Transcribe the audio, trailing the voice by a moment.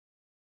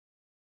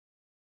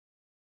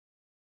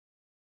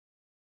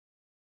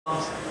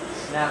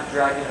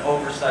Snapdragon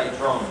Oversight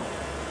drone.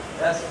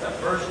 That's the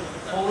first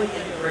fully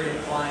integrated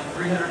flying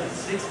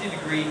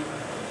 360-degree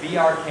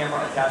VR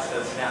camera attached to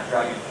the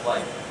Snapdragon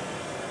flight.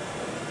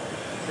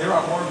 There are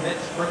more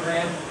MIPS per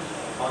gram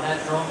on that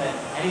drone than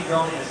any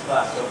drone in its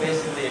class. So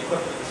basically,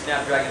 equipped with the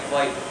Snapdragon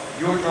flight,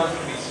 your drones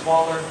can be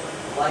smaller,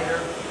 lighter,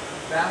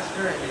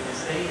 faster, and they can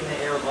stay in the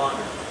air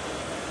longer.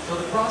 So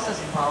the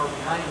processing power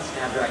behind the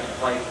Snapdragon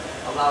flight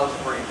allows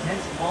for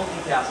intense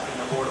multitasking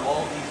aboard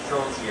all of these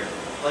drones here,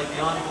 like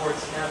the onboard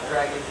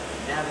Snapdragon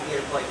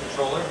Navigator Flight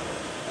Controller,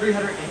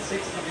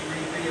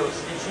 360-degree video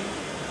stitching,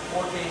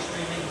 4K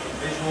streaming, and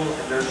visual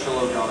inertial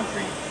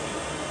odometry.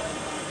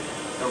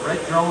 The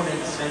red drone in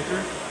the center,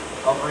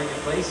 hovering in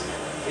place,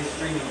 is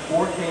streaming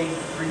 4K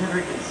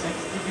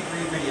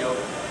 360-degree video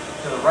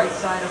to the right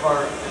side of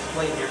our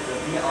display here to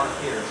the VR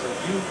theater, so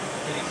you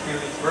can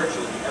experience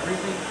virtually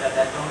everything that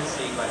drone is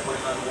seeing by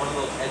putting on one of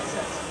those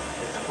headsets.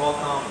 It's the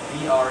Qualcomm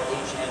VR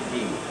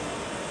HMD.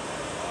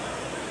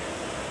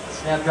 The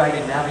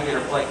Snapdragon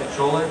Navigator Flight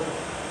Controller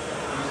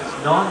uses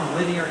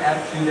non-linear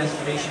attitude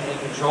estimation and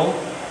control,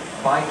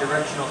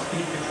 bi-directional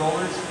speed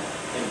controllers,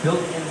 and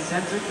built-in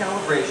sensor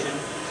calibration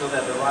so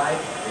that the ride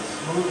is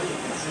smooth and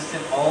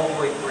consistent all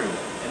the way through.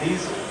 And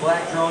these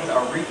black drones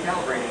are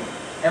recalibrating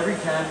every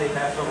time they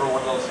pass over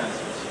one of those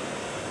sensors.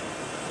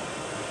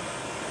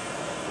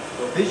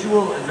 So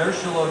visual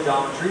inertial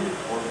odometry,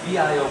 or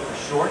VIO for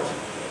short,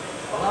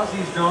 allows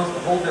these drones to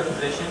hold their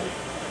position,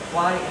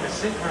 fly in a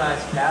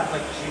synchronized path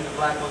like you see the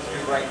black ones do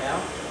right now.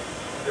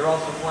 They're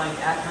also flying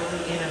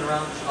accurately in and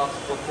around this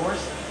obstacle course.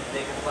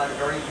 They can fly to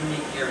very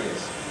unique areas.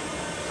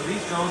 So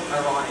these drones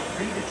are on a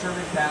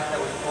predetermined path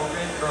that was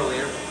programmed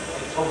earlier.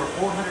 It's over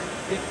 450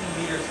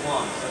 meters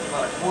long, so it's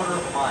about a quarter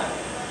of a mile.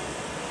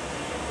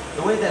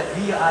 The way that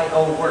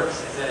VIO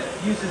works is that it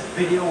fuses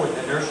video with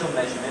inertial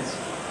measurements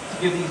to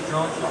give these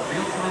drones a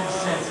real-time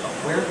sense of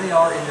where they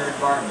are in their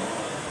environment.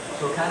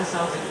 So it kind of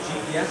sounds like a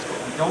GPS, but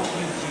we don't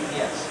use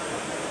GPS.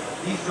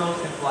 These drones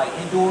can fly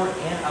indoor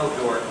and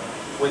outdoor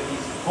with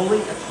these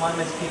fully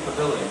autonomous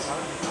capabilities.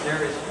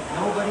 There is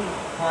nobody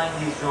flying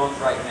these drones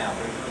right now.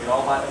 They're doing it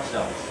all by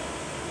themselves.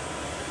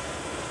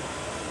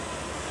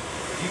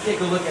 If you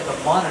take a look at the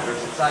monitors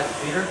inside the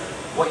theater,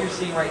 what you're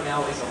seeing right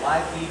now is a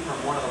live feed from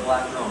one of the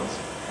black drones,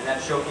 and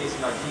that's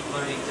showcasing our deep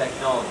learning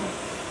technology.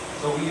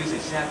 So we use a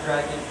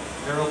Snapdragon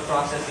neural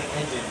processing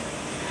engine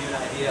to give you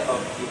an idea of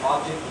the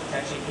object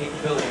detection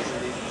capabilities of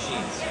these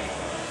machines.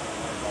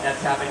 And that's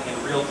happening in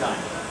real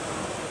time.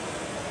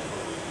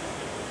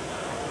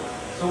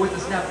 So with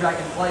the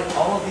Snapdragon flight,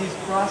 all of these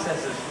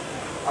processes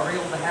are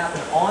able to happen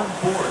on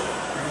board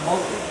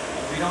remotely.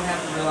 We don't have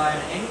to rely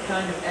on any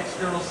kind of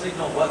external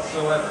signal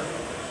whatsoever.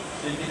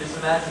 So you can just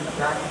imagine the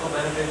practical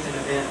benefits and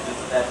advantages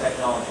of that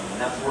technology. And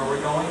that's where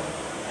we're going,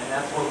 and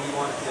that's what we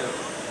wanted to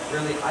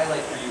really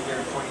highlight for you here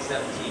in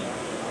 2017.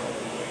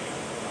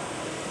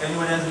 If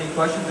anyone has any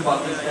questions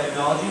about these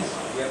technologies,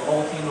 we have a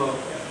whole team of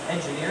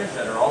engineers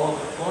that are all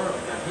over the floor.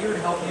 They're here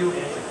to help you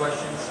answer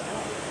questions,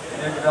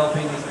 and they're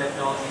developing these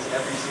technologies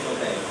every single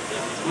day.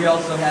 We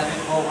also have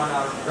info on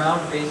our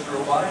ground-based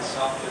robotics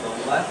off to the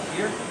left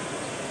here.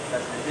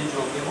 That's the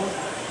digital gimbal.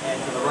 And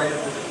to the right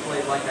of the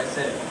display, like I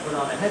said, if you put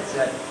on a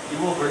headset,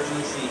 you will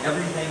virtually see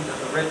everything that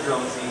the red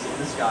drone sees in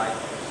the sky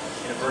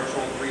in a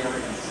virtual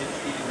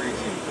 360-degree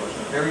view. So it's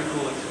a very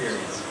cool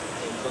experience.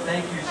 So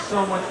thank you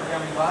so much for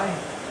coming by.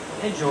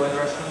 Enjoy the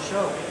rest of the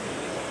show.